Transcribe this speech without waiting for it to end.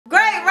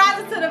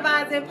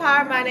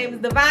Empire. My name is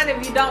Divine.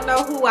 If you don't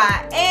know who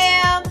I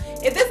am,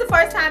 if this is the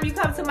first time you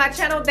come to my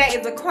channel, that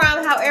is a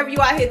crime. However, you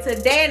are here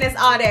today, and that's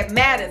all that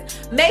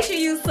matters. Make sure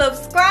you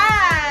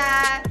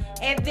subscribe,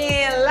 and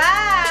then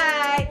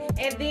like,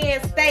 and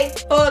then stay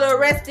for the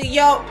rest of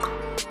your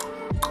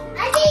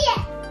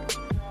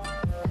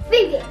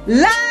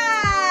live.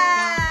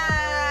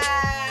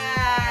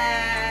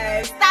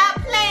 Stop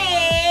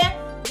playing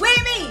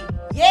with me.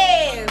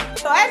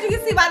 Yes. So as you can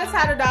see by the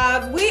title,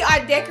 dogs, we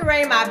are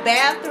decorating my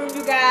bathroom,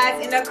 you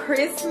guys, in a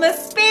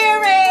Christmas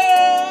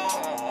spirit.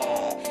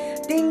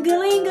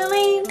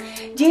 Ding-a-ling-a-ling,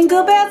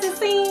 jingle bells to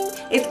sing.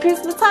 It's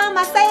Christmas time,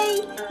 I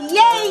say.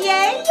 Yay,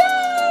 yay,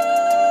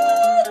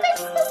 yay.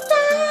 Christmas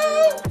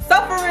time. So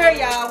for real,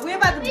 y'all, we're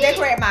about to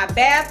decorate my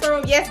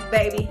bathroom. Yes,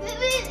 baby.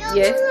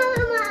 Yes.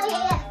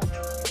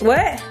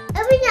 What?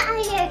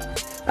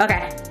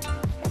 Okay.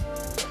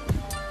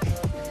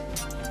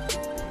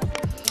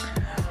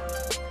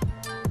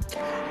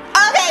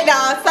 Okay,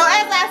 y'all. So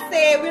as I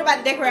said, we're about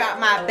to decorate out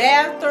my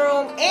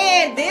bathroom,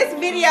 and this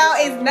video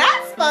is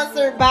not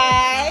sponsored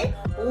by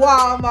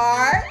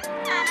Walmart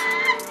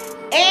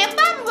and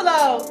Five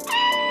Below.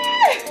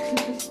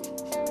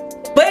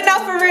 But no,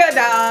 for real,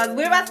 dogs,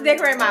 we're about to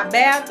decorate my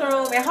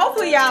bathroom, and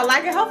hopefully y'all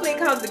like it. Hopefully it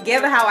comes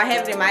together how I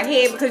have it in my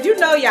head, because you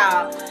know,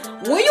 y'all,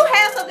 when you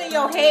have something in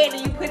your head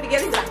and you put it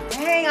together, you're like,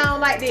 dang, I don't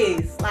like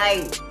this.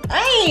 Like,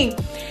 dang.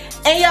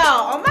 And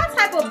y'all, on my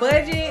type of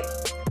budget,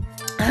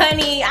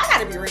 honey, I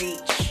gotta be rich.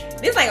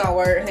 This ain't gonna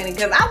work, honey,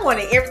 because I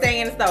wanted everything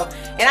in the store.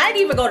 And I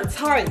didn't even go to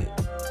Target.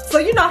 So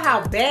you know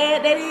how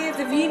bad that is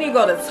if you didn't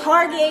go to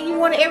Target and you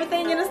wanted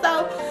everything in the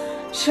store?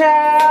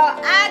 Child,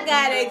 I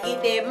gotta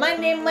get that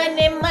money,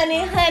 money,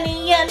 money,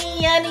 honey,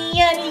 yummy, yummy,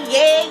 yummy,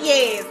 yeah,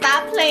 yeah.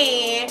 Stop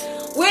playing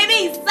with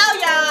me. So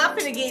y'all, I'm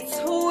finna get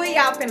to it.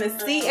 Y'all finna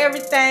see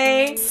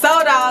everything.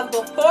 So dogs,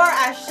 before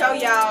I show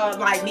y'all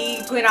like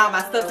me putting all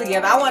my stuff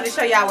together, I want to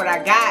show y'all what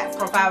I got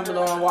from Five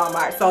Below and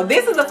Walmart. So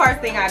this is the first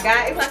thing I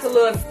got. It's like a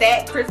little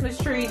stacked Christmas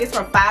tree. This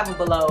from Five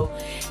Below.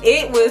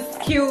 It was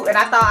cute, and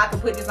I thought I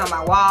could put this on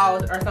my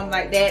walls or something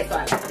like that. So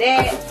I did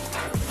that.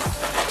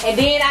 And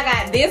then I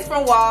got this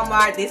from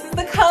Walmart. This is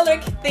the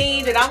color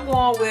theme that I'm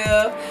going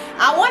with.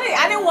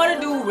 I didn't want to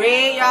do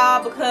red,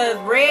 y'all, because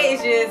red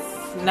is just,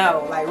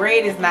 no, like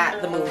red is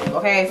not the move,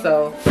 okay?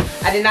 So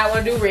I did not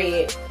want to do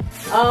red.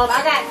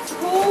 I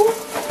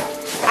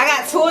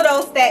got two of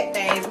those stack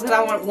things because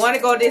I want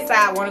to go this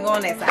side, want to go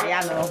on that side.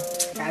 Y'all know,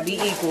 gotta be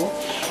equal.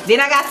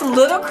 Then I got some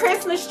little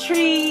Christmas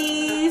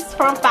trees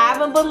from Five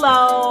and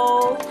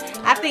Below.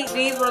 I think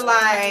these were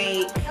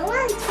like, I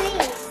want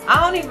trees. I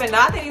don't even know.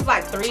 I think these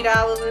like $3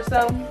 or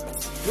so,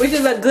 which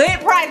is a good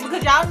price,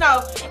 because y'all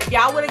know if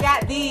y'all would have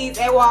got these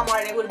at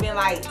Walmart, it would have been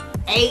like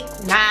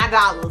 $8,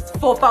 $9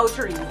 for 4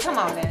 trees. Come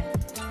on, man.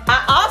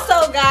 I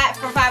also got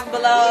from Five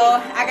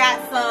Below, I got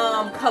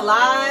some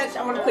collage.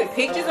 I'm gonna put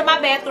pictures in my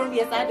bathroom.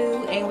 Yes, I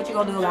do. Ain't what you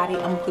gonna do about it.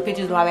 I'm gonna put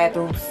pictures in my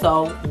bathroom.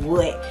 So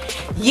what?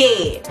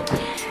 Yeah.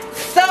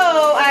 So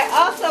I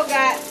also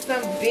got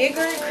some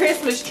bigger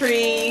Christmas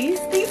trees.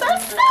 These are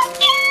so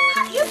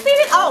cute. You see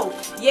it? Oh,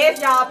 yes,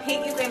 y'all.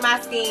 Pink is in my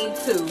scheme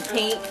too.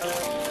 Pink,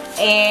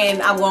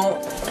 and I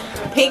want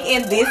pink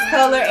in this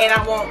color, and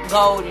I want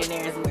gold in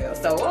there as well.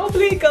 So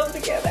hopefully it goes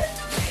together.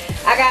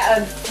 I got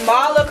a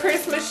smaller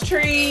Christmas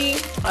tree,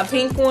 a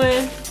pink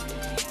one.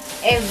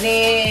 And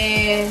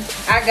then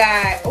I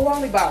got, oh, I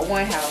only bought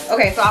one house.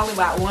 Okay, so I only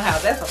bought one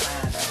house. That's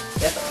fine though.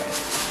 That's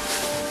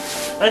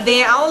okay. And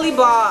then I only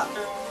bought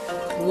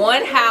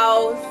one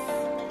house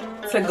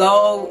to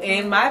go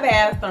in my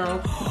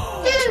bathroom.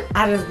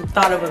 I just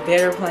thought of a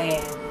better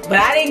plan. But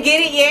I didn't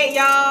get it yet,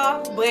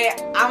 y'all. But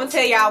I'm gonna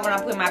tell y'all when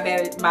I put my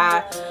bathroom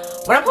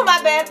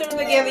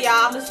together, y'all.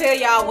 I'm gonna tell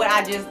y'all what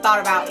I just thought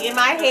about in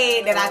my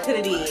head that I could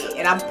have did,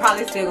 and I'm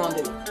probably still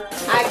gonna do.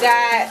 I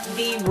got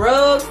the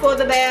rug for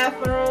the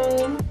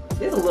bathroom.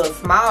 This is a little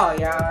small,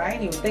 y'all. I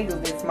didn't even think it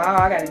was this small.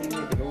 I gotta give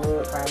you the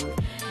rug probably.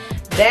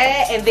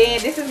 That, and then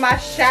this is my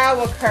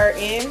shower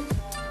curtain.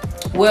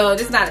 Well,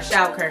 this is not a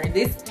shower curtain.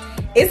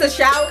 It's a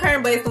shower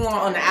curtain, but it's the one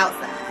on the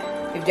outside.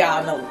 If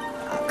y'all know,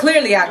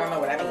 clearly y'all don't know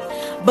what I mean.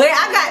 But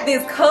I got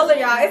this color,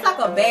 y'all. It's like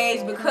a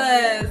beige,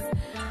 because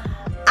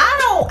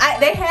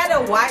they had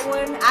a white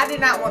one. I did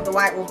not want the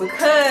white one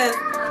because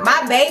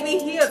my baby,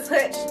 he'll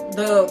touch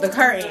the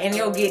curtain and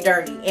it'll get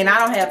dirty, and I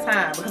don't have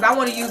time because I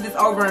want to use this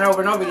over and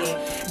over and over again.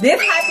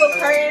 This type of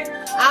curtain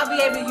I'll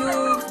be able to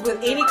use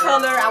with any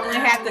color. I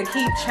wouldn't have to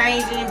keep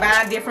changing,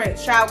 buying different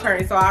shower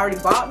curtains. So I already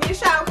bought me a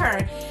shower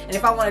curtain, and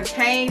if I want to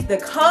change the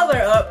color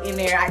up in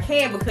there, I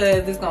can,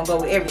 because it's gonna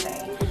go with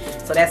everything.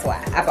 So that's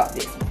why I bought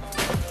this one,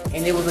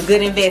 and it was a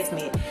good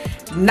investment.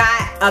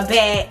 Not a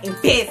bad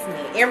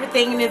investment.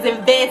 Everything is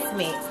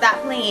investment.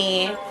 Stop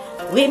playing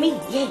with me.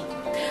 Yeah.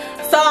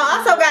 So I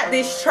also got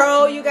this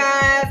troll, you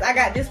guys. I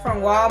got this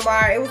from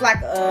Walmart. It was like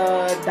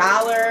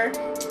 $1.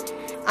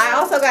 I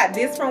also got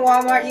this from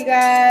Walmart, you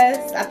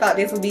guys. I thought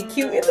this would be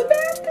cute in the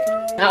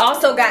bathroom. I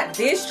also got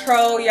this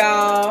troll,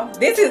 y'all.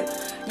 This is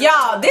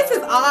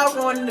all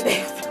going in the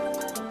bathroom.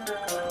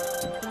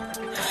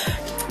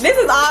 This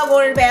is all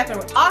going in the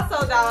bathroom.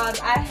 Also, dogs,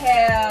 I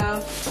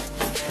have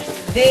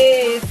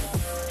this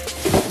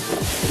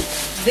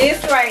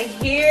right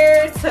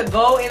here to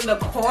go in the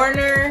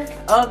corner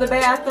of the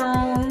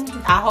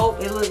bathroom. I hope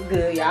it looks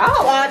good, y'all. I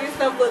hope all this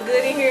stuff look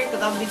good in here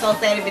because I'm gonna be so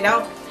sad if it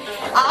don't.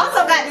 I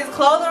also got this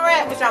clothing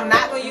rack, which I'm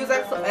not gonna use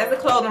as a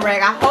clothing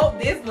rack. I hope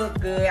this looks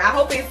good. I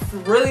hope it's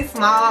really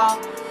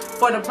small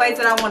for the place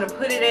that I want to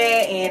put it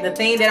at and the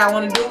thing that I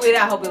want to do with it.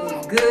 I hope it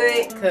looks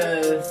good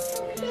because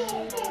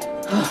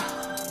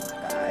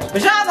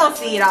but y'all gonna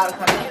see it all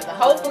come together.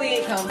 Hopefully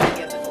it comes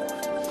together.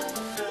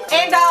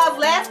 And dogs,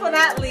 last but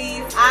not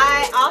least,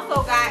 I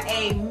also got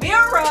a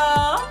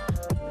mirror,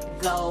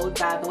 gold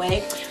by the way,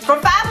 from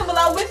Five and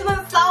Below, which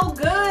looks so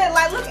good.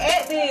 Like, look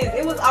at this.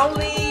 It was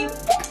only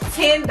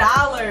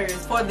 $10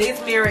 for this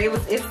mirror.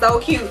 It's so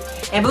cute.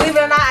 And believe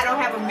it or not, I don't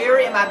have a mirror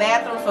in my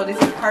bathroom, so this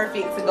is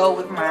perfect to go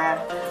with my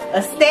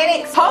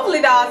aesthetics.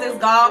 Hopefully, dogs,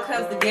 this all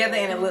comes together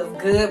and it looks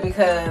good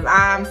because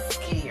I'm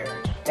scared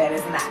that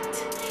it's not.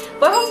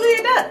 But hopefully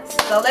it does.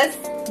 So let's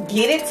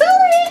get into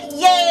it.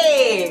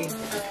 Yay!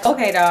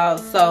 Okay,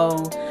 dogs,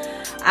 so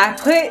I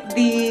put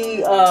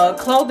the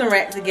clothing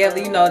rack together.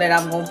 You know that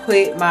I'm gonna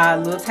put my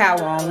little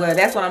towel on. Well,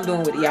 that's what I'm doing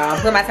with it, y'all.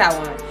 Put my towel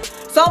on.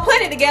 So I'm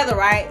putting it together,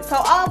 right? So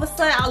all of a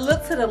sudden I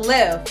look to the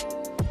left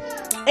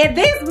and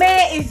this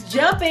man is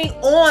jumping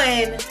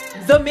on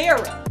the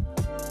mirror.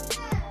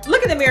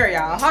 Look at the mirror,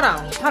 y'all. Hold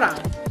on.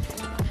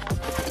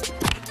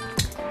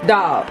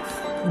 Dogs,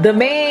 the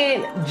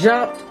man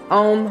jumped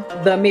on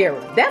the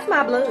mirror. That's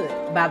my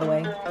blood, by the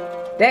way.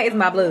 That is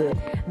my blood.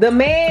 The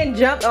man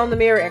jumped on the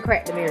mirror and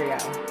cracked the mirror, y'all.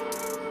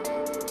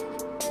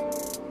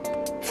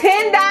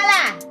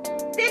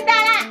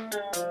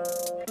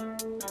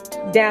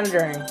 $10. Down the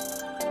drain.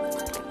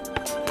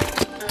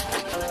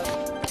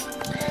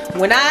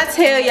 When I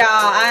tell y'all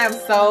I am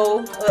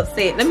so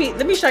upset. Let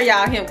me show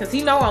y'all him because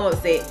he know I'm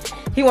upset.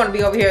 He want to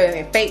be over here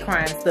and fake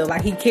crying stuff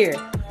like he care.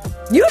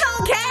 You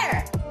don't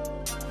care.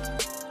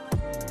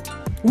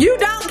 You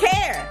don't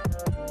care.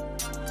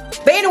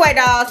 But anyway,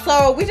 dog,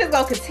 so we just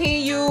gonna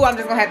continue. I'm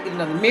just gonna have to get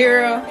another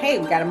mirror. Hey,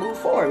 we gotta move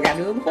forward. We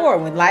gotta move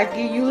forward. When life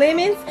gives you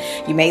lemons,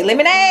 you make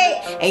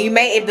lemonade. And you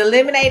may, if the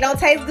lemonade don't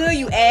taste good,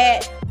 you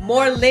add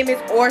more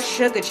lemons or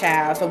sugar,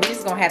 child. So we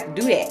just gonna have to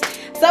do that.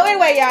 So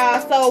anyway,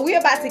 y'all, so we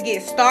about to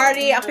get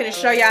started. I'm finna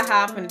show y'all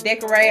how I'm finna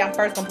decorate. I'm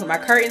first gonna put my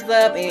curtains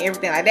up and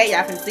everything like that.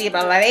 Y'all finna see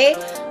about like that.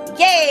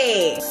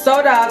 Yay!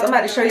 So, dogs, I'm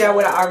about to show y'all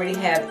what I already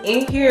have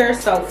in here.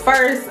 So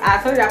first, I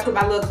told you I put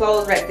my little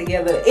clothes rack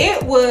together.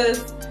 It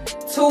was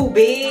too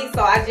big,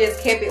 so I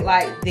just kept it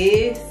like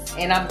this,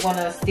 and I'm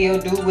gonna still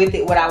do with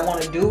it what I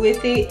want to do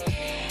with it.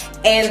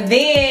 And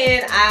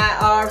then I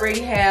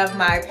already have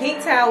my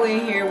pink towel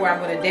in here where I'm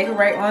gonna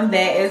decorate on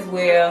that as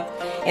well.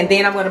 And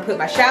then I'm gonna put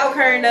my shower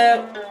curtain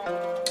up,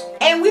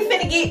 and we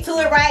finna get to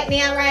it right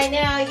now.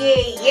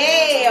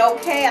 Yeah,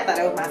 okay. I thought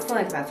that was my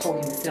son because I told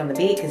him to sit on the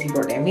bed because he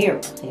broke that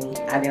mirror and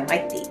I didn't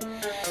like it.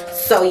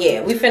 So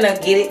yeah, we finna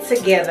get it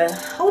together.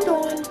 Hold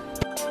on.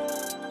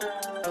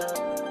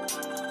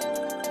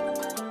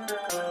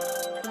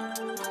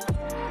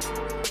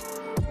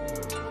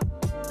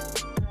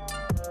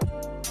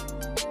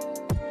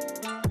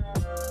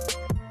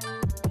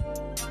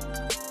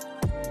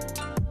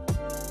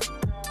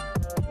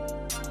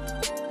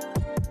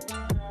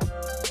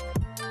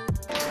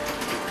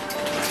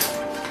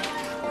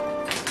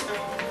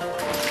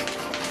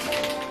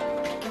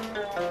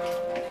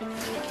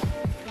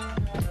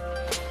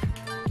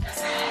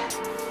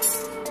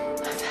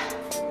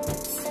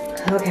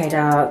 Okay,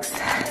 dogs,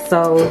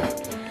 so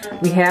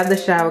we have the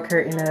shower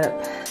curtain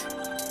up.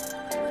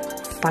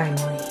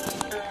 Finally,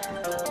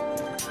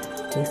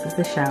 this is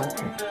the shower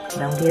curtain.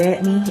 Don't get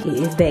at me, it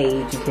is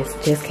beige. You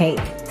just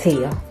can't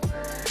tell.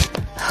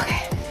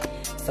 Okay,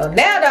 so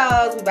now,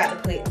 dogs, we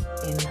about to put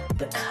in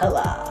the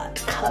color.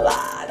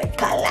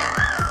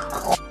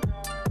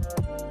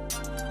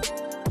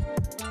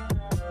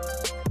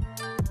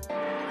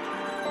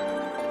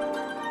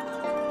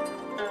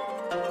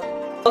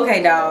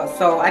 Okay, dogs,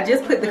 so I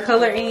just put the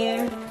color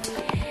in,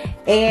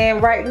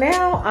 and right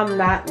now I'm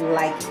not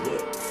liking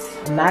it.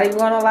 I'm not even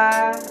gonna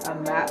lie,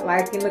 I'm not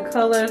liking the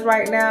colors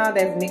right now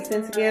that's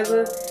mixing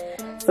together.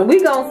 So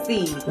we gonna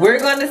see. We're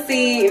gonna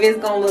see if it's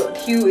gonna look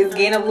cute. It's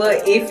getting a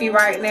little iffy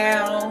right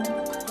now,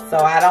 so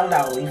I don't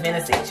know. We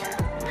finna see,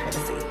 child. We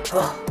finna see.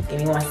 Oh,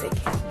 give me 1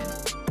 second.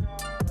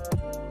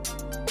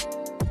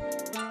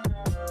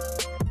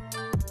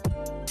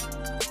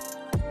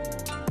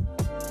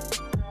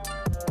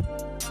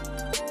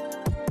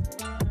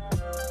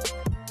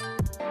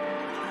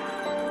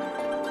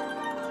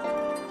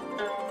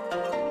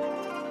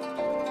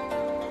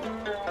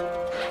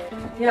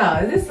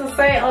 Yeah, is this the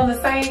same on the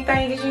same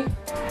thing as you?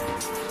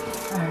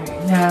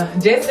 Alright, now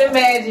just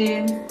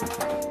imagine.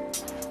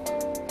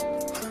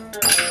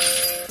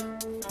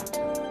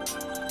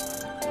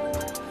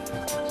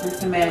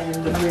 Just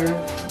imagine the mirror.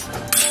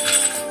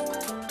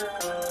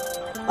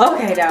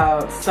 Okay,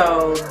 dog,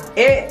 so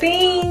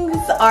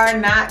things are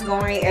not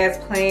going as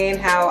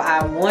planned how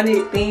I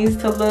wanted things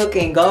to look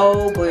and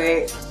go,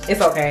 but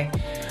it's okay.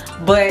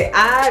 But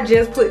I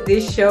just put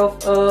this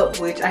shelf up,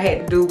 which I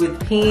had to do with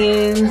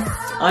pins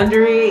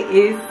under it.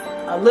 It's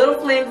a little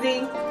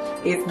flimsy.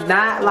 It's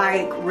not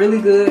like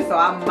really good, so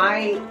I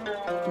might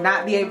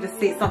not be able to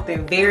sit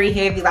something very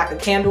heavy like a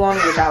candle on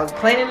it, which I was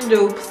planning to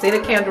do. Sit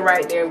a candle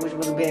right there, which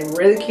would have been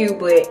really cute,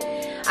 but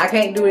I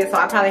can't do it, so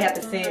I probably have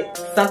to sit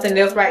something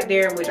else right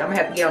there, which I'm gonna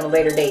have to get on a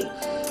later date.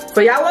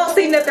 So y'all won't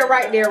see nothing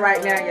right there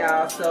right now,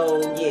 y'all. So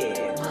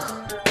yeah.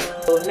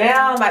 So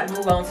now I'm about to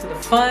move on to the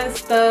fun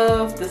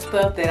stuff, the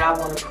stuff that I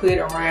want to put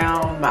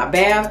around my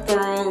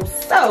bathroom.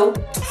 So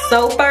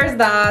first,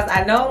 guys,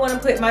 I know I want to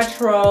put my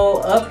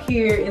troll up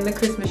here in the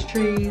Christmas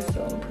tree.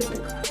 So I'm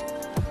gonna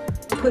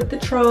put the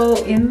troll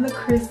in the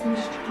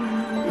Christmas tree.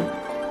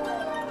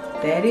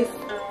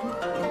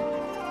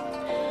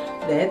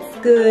 That's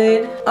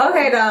good.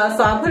 Okay, guys,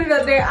 so I put it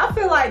up there. I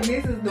feel like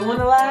this is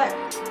doing a lot.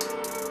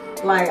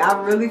 Like, I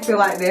really feel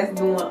like that's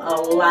doing a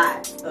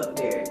lot up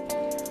there.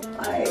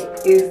 Like,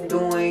 it's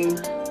doing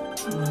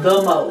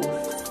the most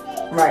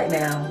right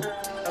now.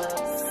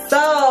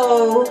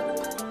 So,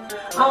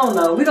 I don't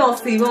know. We're gonna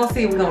see. We're gonna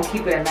see if we're gonna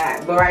keep it or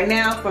not. But right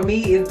now, for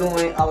me, it's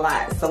doing a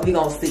lot. So, we're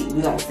gonna see.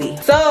 We're gonna see.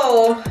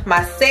 So,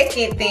 my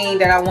second thing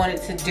that I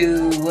wanted to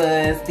do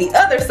was the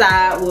other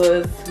side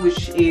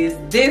which is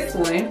this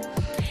one.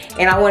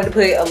 And I wanted to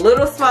put a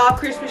little small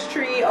Christmas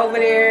tree over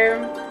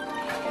there.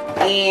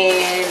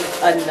 And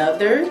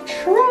another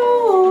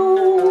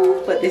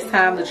troll. But this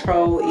time, the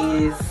troll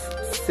is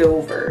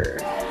silver.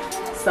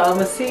 So I'm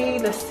gonna see,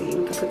 let's see,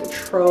 we can put the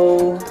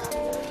troll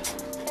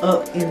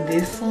up in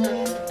this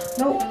one.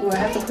 Nope, we'll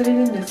have to put it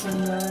in this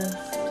one, guys.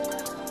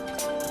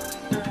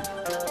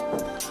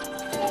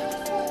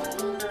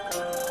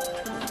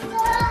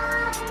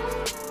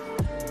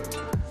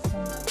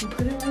 So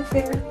put it right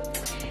there.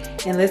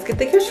 And let's get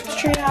the Christmas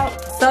tree out.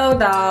 So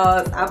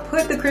dogs, I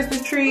put the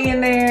Christmas tree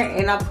in there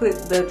and I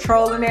put the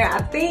troll in there.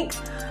 I think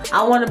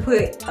I want to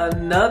put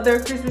another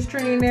Christmas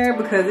tree in there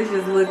because it's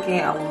just looking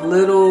a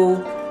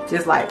little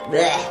just like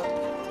bleh.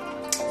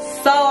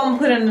 So I'm gonna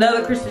put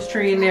another Christmas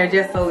tree in there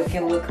just so it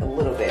can look a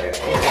little better.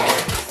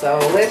 So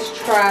let's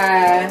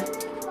try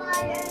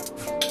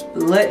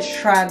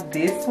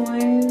this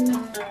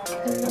one.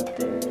 Right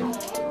there.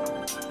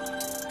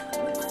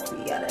 Let's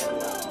see how that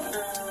looks.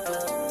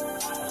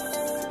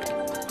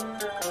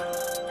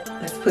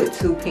 Let's put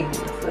two pink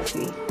ones. Let's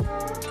see.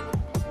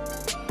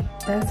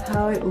 That's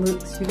how it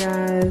looks, you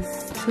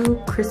guys.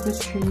 Two Christmas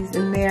trees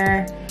in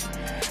there.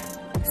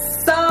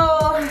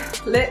 So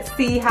let's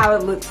see how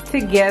it looks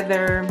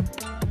together.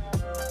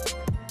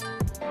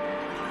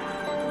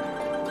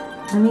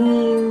 I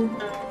mean,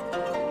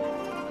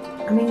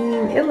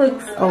 it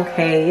looks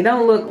okay. It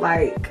don't look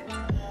like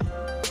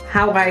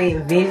how I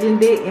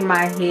envisioned it in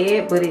my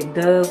head, but it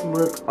does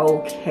look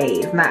okay.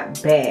 It's not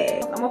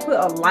bad. I'm gonna put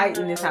a light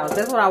in this house.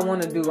 That's what I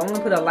want to do. I'm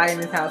gonna put a light in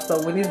this house so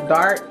when it's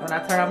dark, when I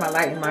turn on my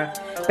light in my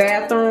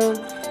bathroom,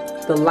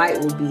 the light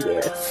will be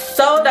there.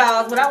 So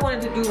dogs, what I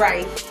wanted to do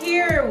right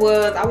here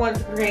was I wanted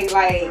to create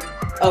like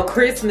a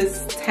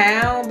Christmas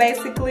town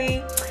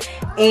basically.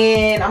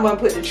 And I'm gonna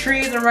put the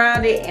trees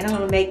around it and I'm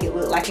gonna make it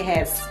look like it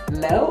has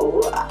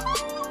snow.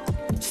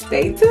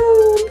 Stay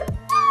tuned.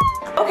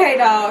 Okay,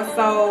 dogs,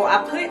 so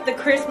I put the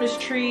Christmas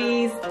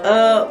trees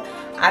up.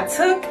 I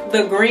took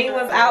the green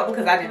ones out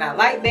because I did not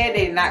like that.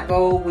 They did not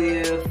go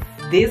with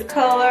this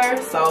color.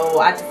 So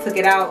I just took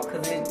it out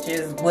because it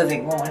just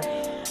wasn't going.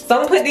 So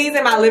I'm gonna put these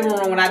in my living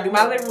room. When I do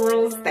my living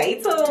room, stay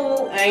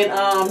tuned.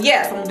 And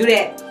yeah, so I'm gonna do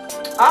that.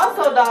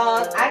 Also,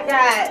 dogs, I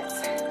got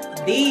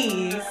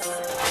these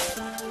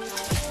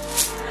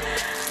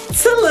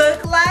to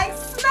look like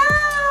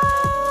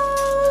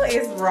snow.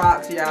 It's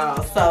rocks,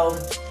 y'all. So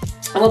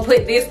I'm gonna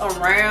put this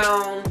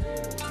around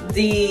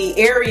the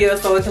area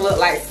so it can look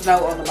like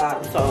snow on the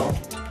bottom. So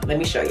let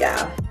me show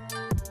y'all.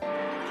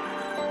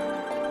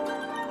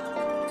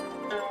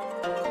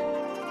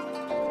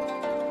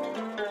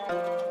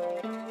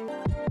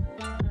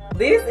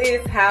 This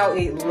is how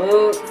it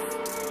looks.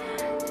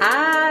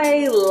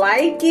 I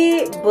like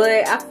it,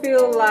 but I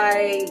feel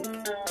like,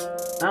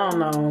 I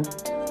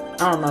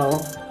don't know.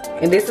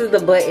 And this is the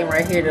button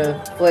right here to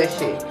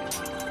flush it.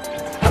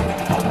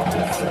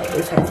 So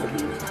this has to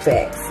be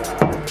back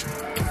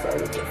so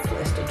we can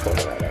flush the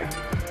toilet right there.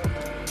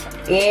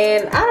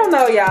 And I don't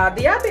know, y'all.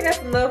 Do y'all think that's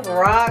enough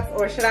rocks,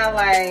 or should I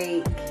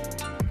like?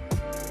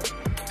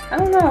 I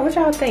don't know. What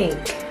y'all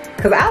think?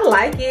 Cause I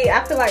like it.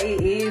 I feel like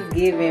it is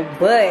giving,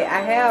 but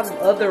I have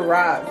other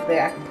rocks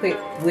that I can put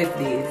with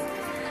this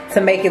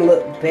to make it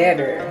look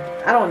better.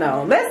 I don't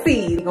know. Let's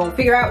see. We're gonna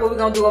figure out what we're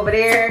gonna do over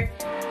there.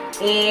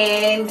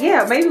 And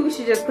yeah, maybe we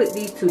should just put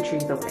these two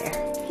trees over there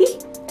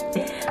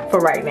for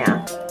right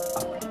now.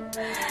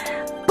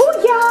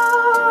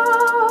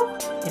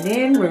 Booyah! And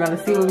then we're gonna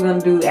see what we're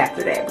gonna do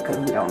after that because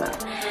we don't know.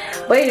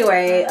 But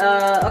anyway,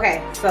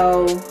 okay,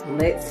 so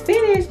let's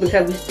finish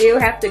because we still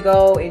have to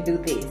go and do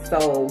this.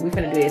 So we're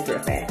gonna do this real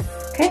fast,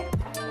 okay?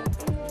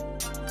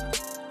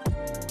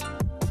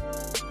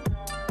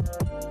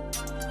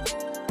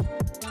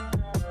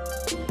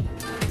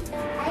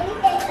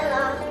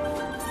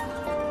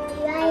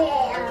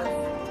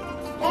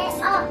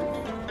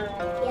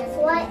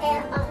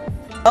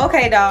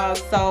 Okay, dog,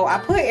 so I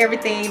put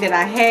everything that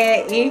I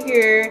had in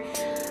here.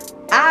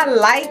 I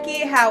like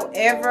it,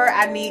 however,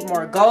 I need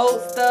more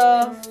gold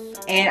stuff.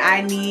 And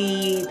I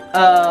need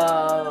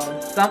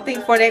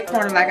something for that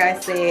corner, like I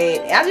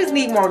said. I just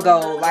need more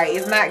gold. Like,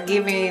 it's not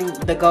giving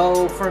the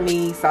gold for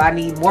me, so I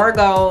need more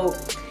gold.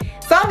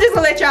 So I'm just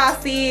gonna let y'all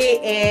see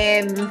it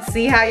and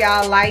see how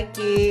y'all like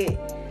it.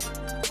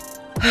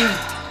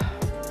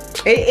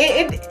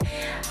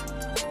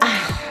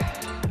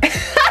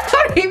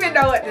 I don't even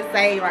know what to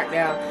say right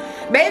now.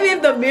 Maybe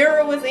if the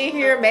mirror was in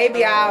here,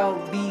 maybe I'll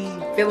be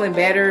feeling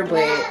better,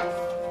 but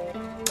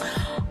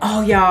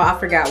oh, y'all, I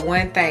forgot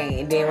one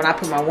thing. And then when I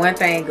put my one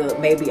thing up,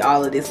 maybe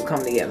all of this will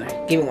come together.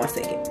 Give me 1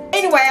 second.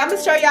 Anyway, I'm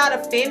gonna show y'all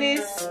the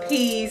finished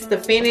piece, the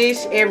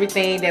finished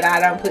everything that I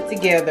done put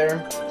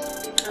together.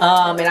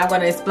 And I'm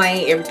gonna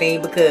explain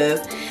everything because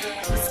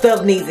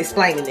stuff needs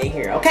explaining in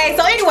here. Okay,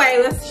 so anyway,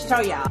 let's show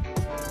y'all.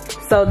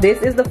 So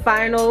this is the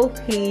final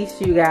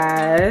piece, you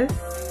guys.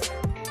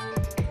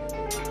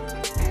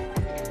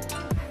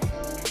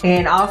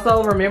 And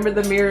also remember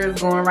the mirror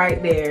is going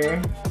right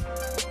there.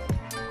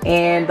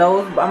 And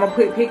those, I'm gonna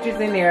put pictures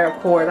in there, of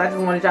course. I just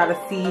wanted y'all to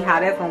see how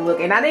that's gonna look.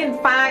 And I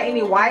didn't find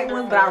any white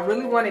ones, but I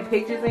really wanted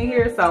pictures in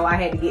here, so I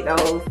had to get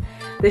those.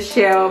 The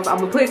shelves, I'm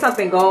gonna put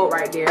something gold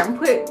right there. I'm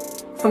gonna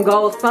put some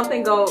gold,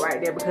 something gold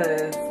right there,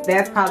 because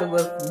that's probably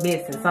what's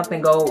missing.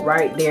 Something gold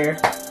right there.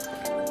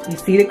 You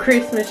see the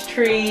Christmas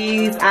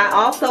trees. I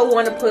also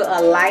want to put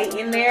a light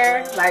in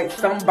there, like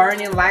some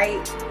burning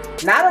light.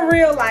 Not a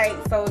real light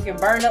so it can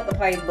burn up the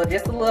place, but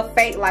just a little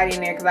fake light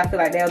in there, because I feel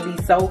like that would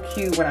be so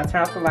cute when I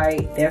turn off the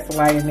light. That's the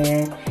light in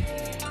there.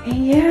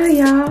 And yeah,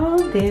 y'all,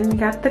 then we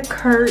got the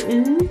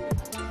curtain.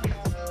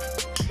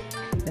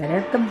 That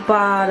at the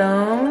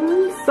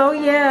bottom. So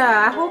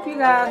yeah, I hope you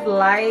guys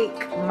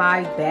like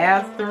my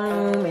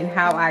bathroom and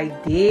how I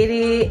did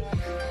it.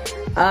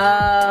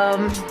 I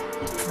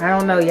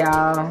don't know,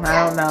 y'all.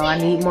 I don't know. I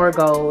need more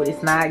gold.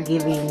 It's not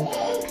giving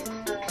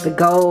the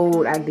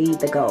gold. I need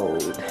the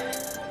gold.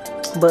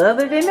 But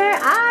other than that,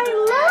 I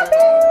love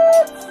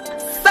it.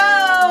 So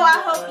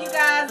I hope you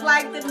guys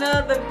liked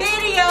another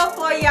video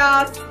for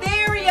y'all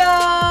stereo.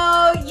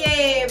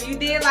 Yeah, if you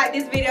did like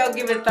this video,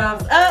 give it a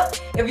thumbs up.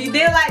 If you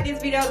did like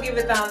this video, give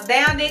it a thumbs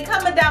down. Then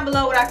comment down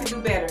below what I can do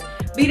better.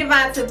 Be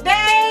divine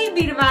today,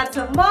 be divine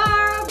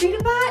tomorrow, be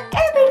divine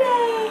every day.